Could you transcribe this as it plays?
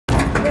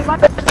You made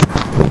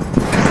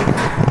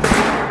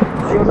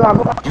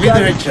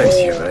the right choice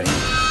here, buddy.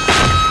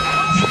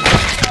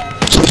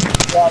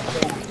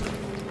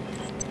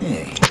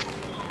 Hey,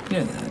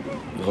 you're that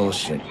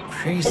bullshit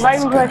crazy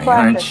guy,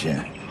 aren't you?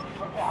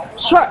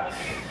 Shut.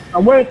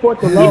 I'm waiting for it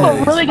to load.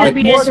 People really gonna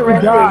be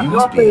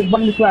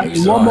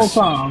interested. One more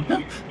time.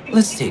 No,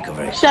 let's take a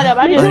break. Shut up,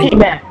 I just came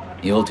back.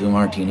 You'll do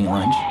martini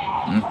lunch?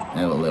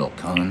 Have a little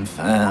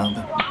confab.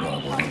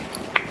 Lovely.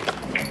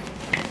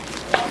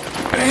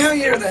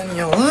 Heavier than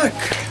you look.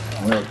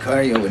 A little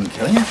cardio wouldn't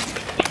kill you.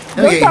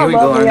 Okay, here we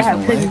go. I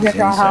have pictures at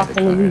your house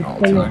and we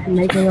finish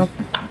making them.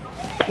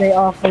 They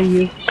all for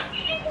you.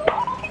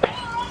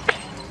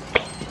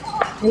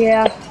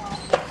 Yeah.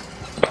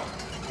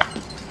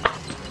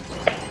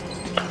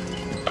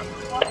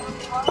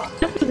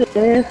 This is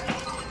it.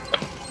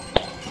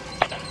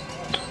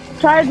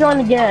 Try to join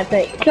again, I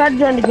think. Try to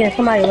join again.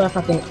 Somebody left,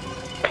 I think.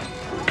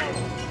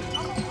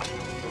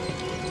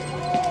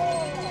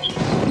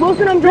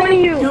 Wilson, I'm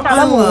joining you.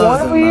 I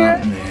love the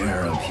mountain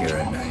air up here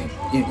at night.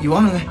 You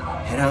want to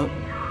head out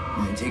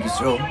and take a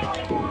stroll?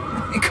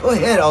 Go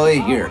ahead, I'll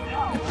wait here.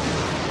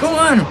 Go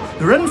on,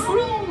 run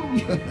free.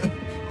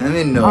 I'm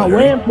in no hurry. I'm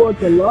waiting for it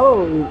to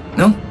load.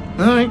 No?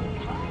 Alright.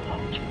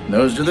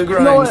 Nose to the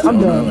grind. You know what? I'm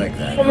done. Like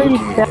that.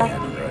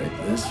 Okay,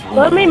 this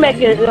let me make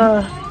it,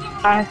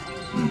 yeah,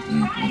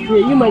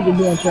 you make it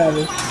doing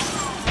Travis.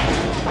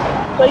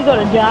 So you go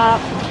to job?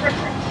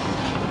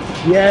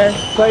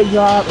 Yes, play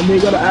job, and then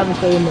go to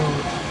adversary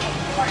mode.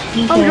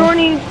 I'm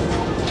joining.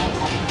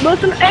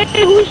 Listen, hey,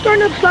 who's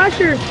starting up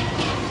Slasher?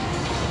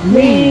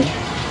 Me.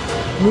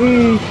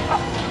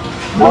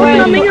 Oh,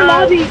 I'm in your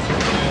lobby.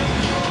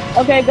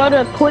 Okay, go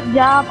to quit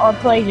job or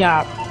play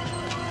job.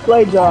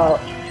 Play job.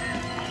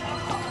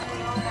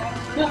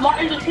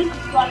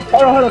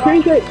 Hold on. Can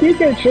you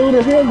get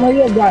shooter? He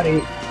ain't got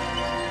it.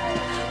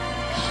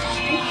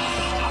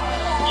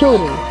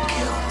 Shooter.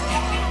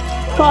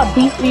 Called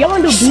beef. You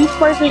wanna do beef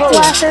versus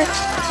Slasher?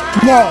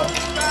 No.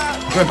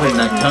 You're putting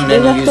that tongue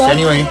down you used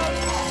anyway.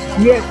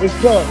 Yes,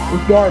 it's up.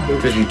 It's garbage.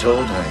 Because you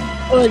told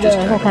I Oh, just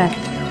okay.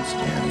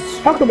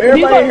 How come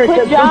everybody here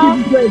kept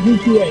some people playing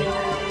GTA?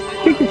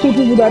 Kick the two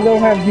people that don't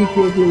have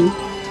GTA, please.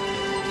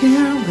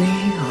 Here we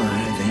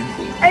are then.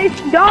 Hey,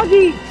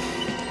 doggy.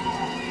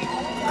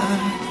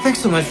 Thanks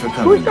so much for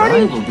coming by.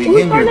 We'll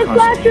begin your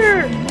consultation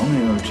in a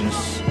moment. It'll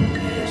just need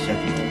a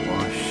second to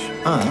wash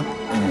up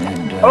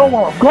and... oh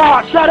my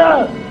God, shut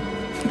up!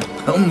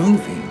 Well,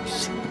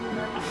 movies.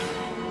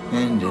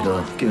 And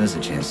it'll give us a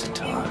chance to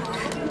talk.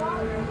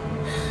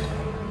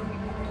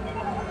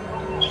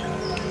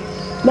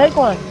 Make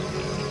one.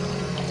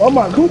 Oh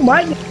my, who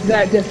might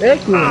that just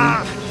echoing?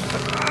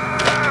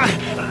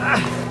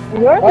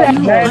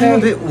 I'm a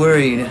bit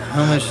worried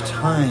how much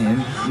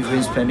time you've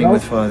been spending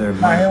with Father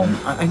Martin.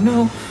 I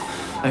know.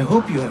 I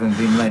hope you haven't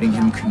been letting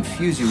him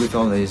confuse you with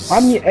all this.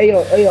 I'm you,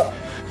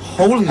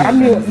 holy.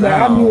 I'm you, and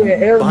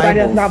everybody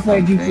that's not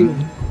playing GTA.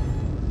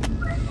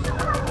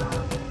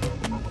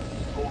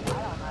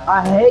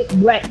 I hate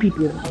black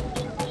people.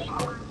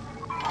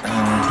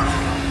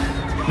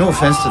 No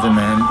offense to the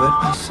man, but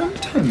I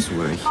sometimes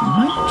worry he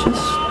might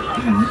just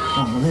be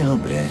a little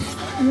bit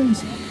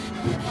crazy.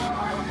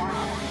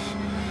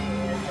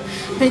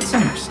 It's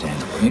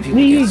understandable.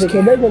 Me either,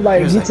 because they can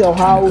like get your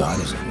house. God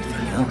is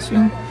everything else.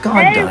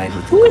 God died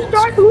with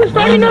who's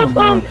starting up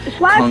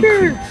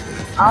Slasher?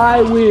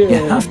 I will.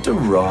 You have to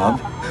rob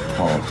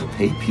Paul to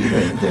pay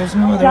Peter. There's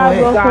no other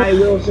way. Guy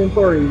Wilson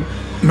Curry.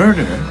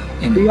 Murder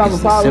in do you have a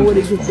problem with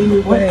it? You can see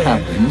your what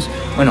happens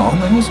when all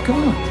money's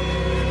gone?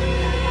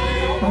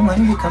 Well,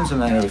 money becomes a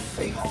matter of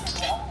faith.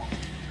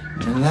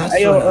 And that's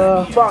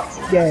what Fox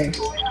gang.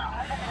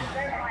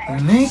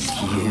 Make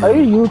you Are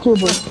you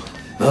YouTuber?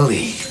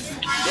 believe.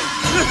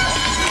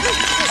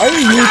 Are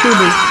you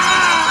YouTuber?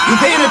 You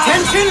paying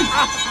attention?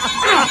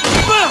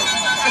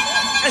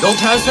 Don't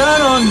pass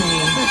that on me.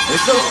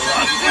 It's a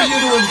lot for you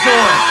to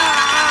absorb.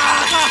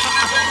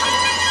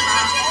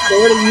 So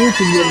what are you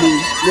YouTubing?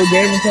 Your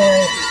gaming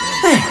time?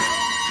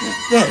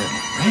 Better,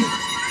 right?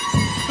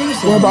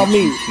 What about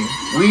me?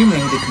 We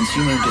made the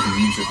consumer into the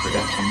means of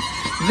production.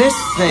 This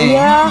thing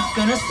is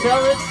gonna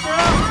sell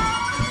itself.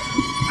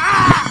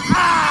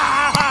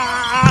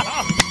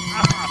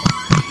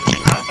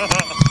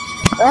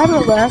 I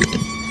haven't left.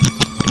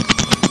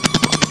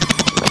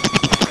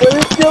 Is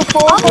it still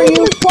full for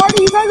you?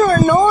 Party, you guys are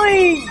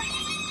annoying.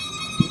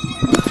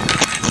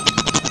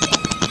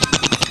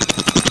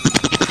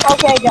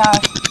 Okay,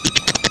 guys.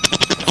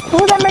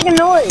 Who's that making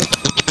noise?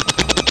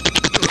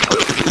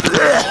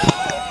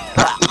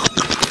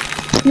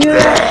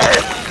 Yeah.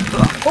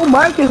 Who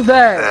mic is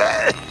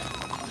that?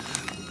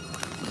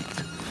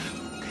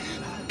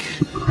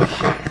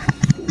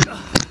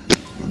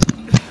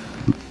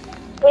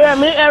 Yeah,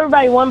 meet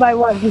everybody one by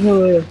one.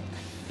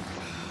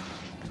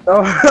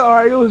 Oh,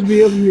 alright, it was me.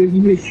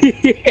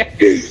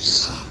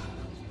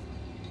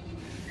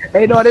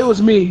 Hey, no, it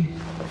was me.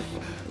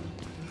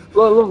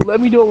 Look, let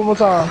me do it one more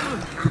time.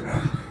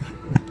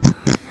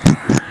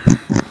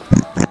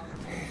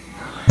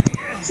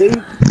 See?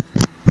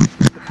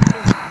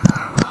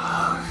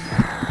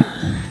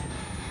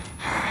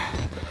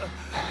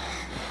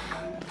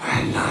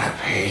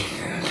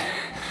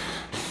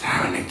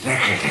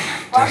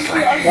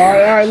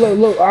 Alright,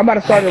 look, I'm about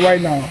to start it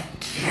right now.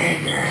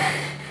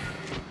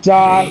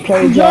 Job,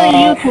 play Join you,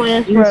 job,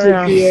 twins, for instant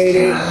now.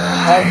 created,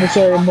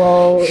 adversary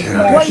mode,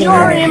 Wait, you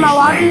already in my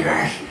lobby?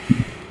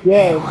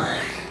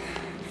 yes.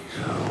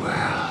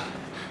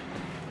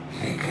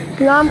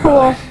 No, I'm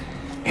cool.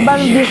 I'm about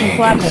to do some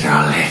clapping.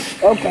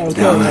 Okay,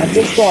 I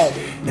just started.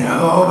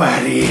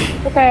 Nobody.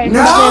 Okay,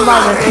 I'm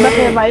about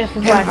to invite us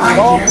to clapping.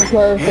 All for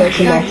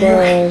clarification, my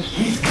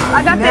friends.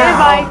 I got the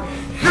invite.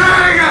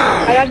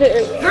 I got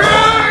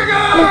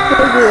the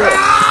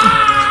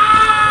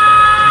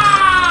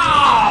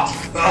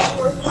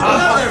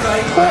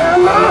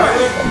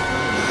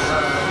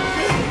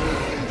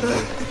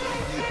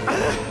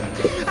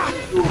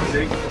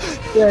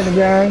Yeah, the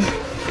gang.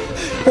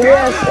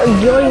 Yes,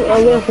 enjoy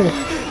and listen.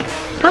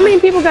 How many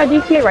people got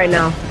GTA right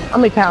now?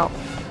 I'm gonna count.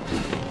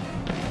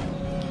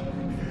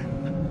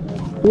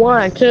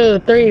 1, 2,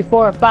 3,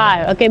 4,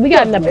 5. Okay, we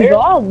got enough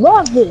people. I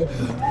love this.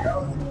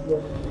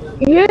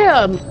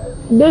 Yeah,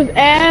 this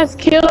ass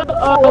killed.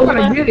 I'm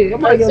gonna get it.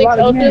 I'm gonna get a lot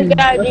of views.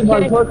 guy. That's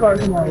my first card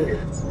tonight.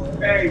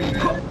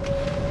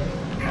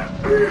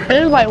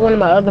 This is like one of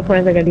my other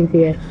friends that got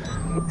GTA.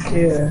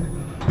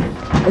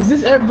 Yeah. Is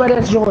this everybody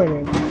that's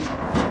joining?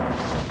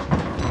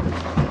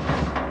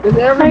 Is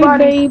everybody? Hi,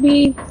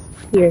 baby.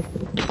 Here,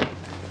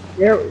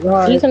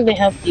 Yeah, do something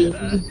healthy.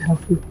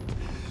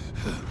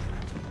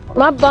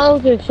 My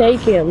bones are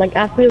shaking. Like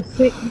I feel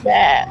sick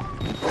bad.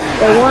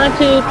 So 1,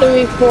 2,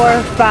 3,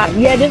 4, 5.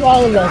 Yeah, this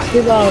all of us.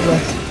 This all of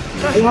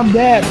us. Oh, I'm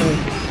dead, man.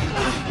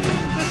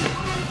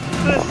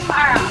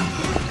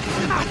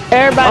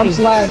 Everybody, I'm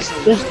slashed.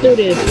 let's do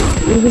this.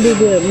 We can do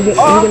good. We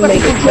can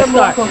make it. Let's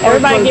start.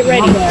 Everybody get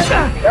ready.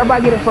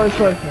 Everybody get a first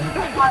person.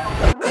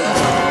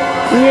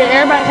 Yeah,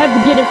 everybody has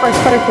to get it first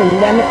person.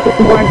 That makes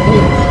it more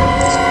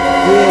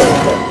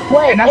Yeah.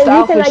 Wait, And that's the you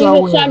outfit cannot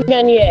y'all use a wearing.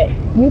 shotgun yet.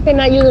 You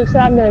cannot use a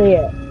shotgun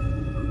yet.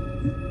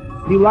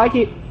 You like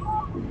it?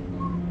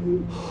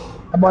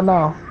 How about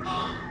now?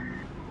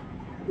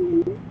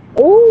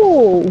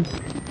 Ooh.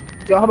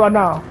 Yo, how about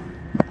now?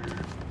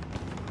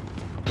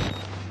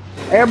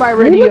 Everybody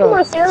We ready look more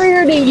up.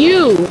 scarier than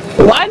you.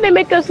 Why did they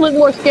make us look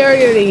more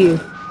scarier than you?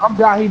 I'm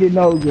God, he didn't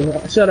know you.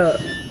 Shut up.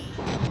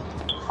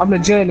 I'm the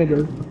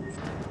janitor.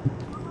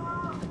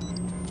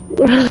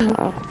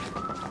 I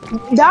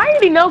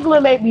already know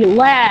Glenn made me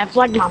laugh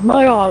like my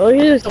butt off. It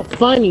is so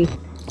funny.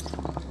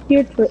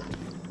 Here to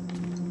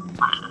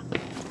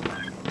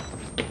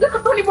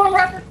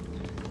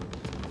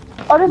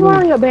Oh, there's one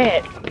on your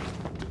bed.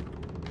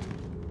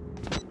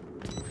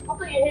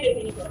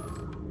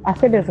 I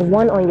said there's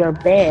one on your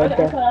bed.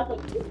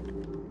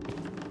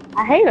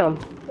 I hate them.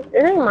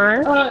 It ain't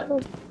mine.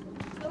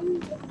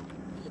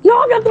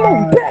 Y'all got the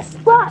most best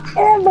spot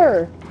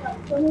ever.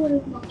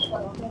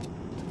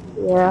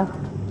 Yeah.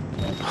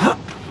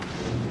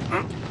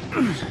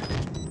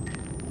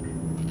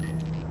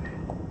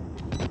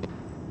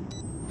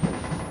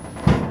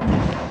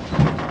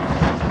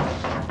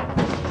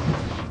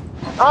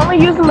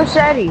 Only use a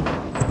machete.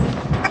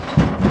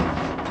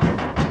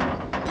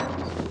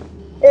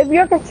 If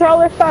your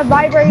controller starts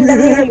vibrating, that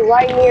means he's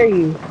right near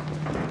you.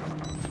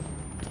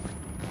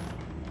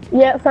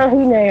 Yep, so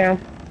he there.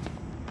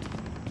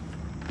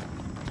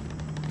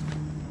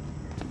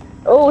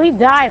 Oh, he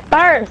died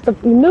first. The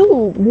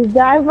noob, he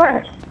died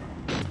first.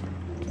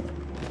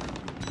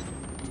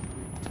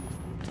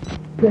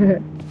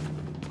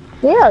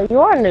 Yeah, you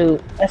are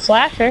noob. A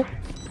slasher.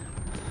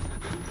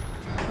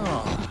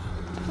 Oh,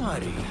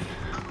 buddy.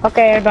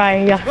 Okay,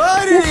 everybody, yeah.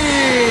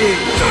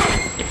 Buddy!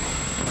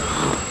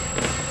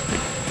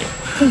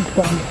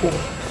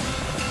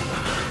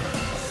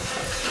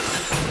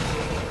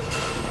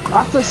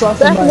 I just saw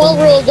That's somebody. one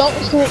rule.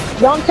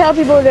 Don't tell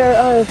people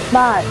their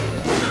spot.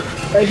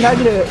 Hey, can I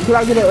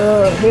get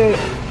a hit?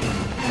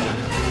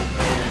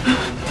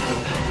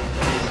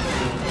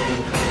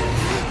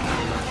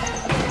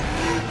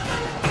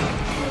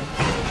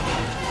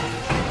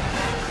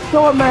 You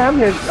know what, man?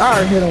 I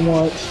already hit him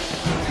once.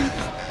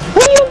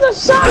 Who used a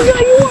shotgun?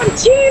 You are a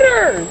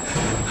cheater!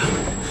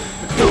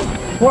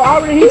 Well, I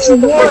already hit you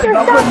once. I'm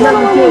gonna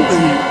never kill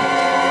you.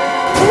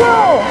 No,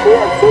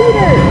 you're a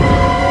cheater!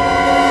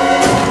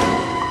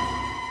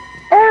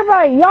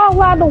 Everybody, y'all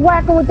allowed to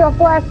whack him with your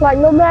flashlight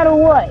no matter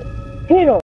what. Hit him.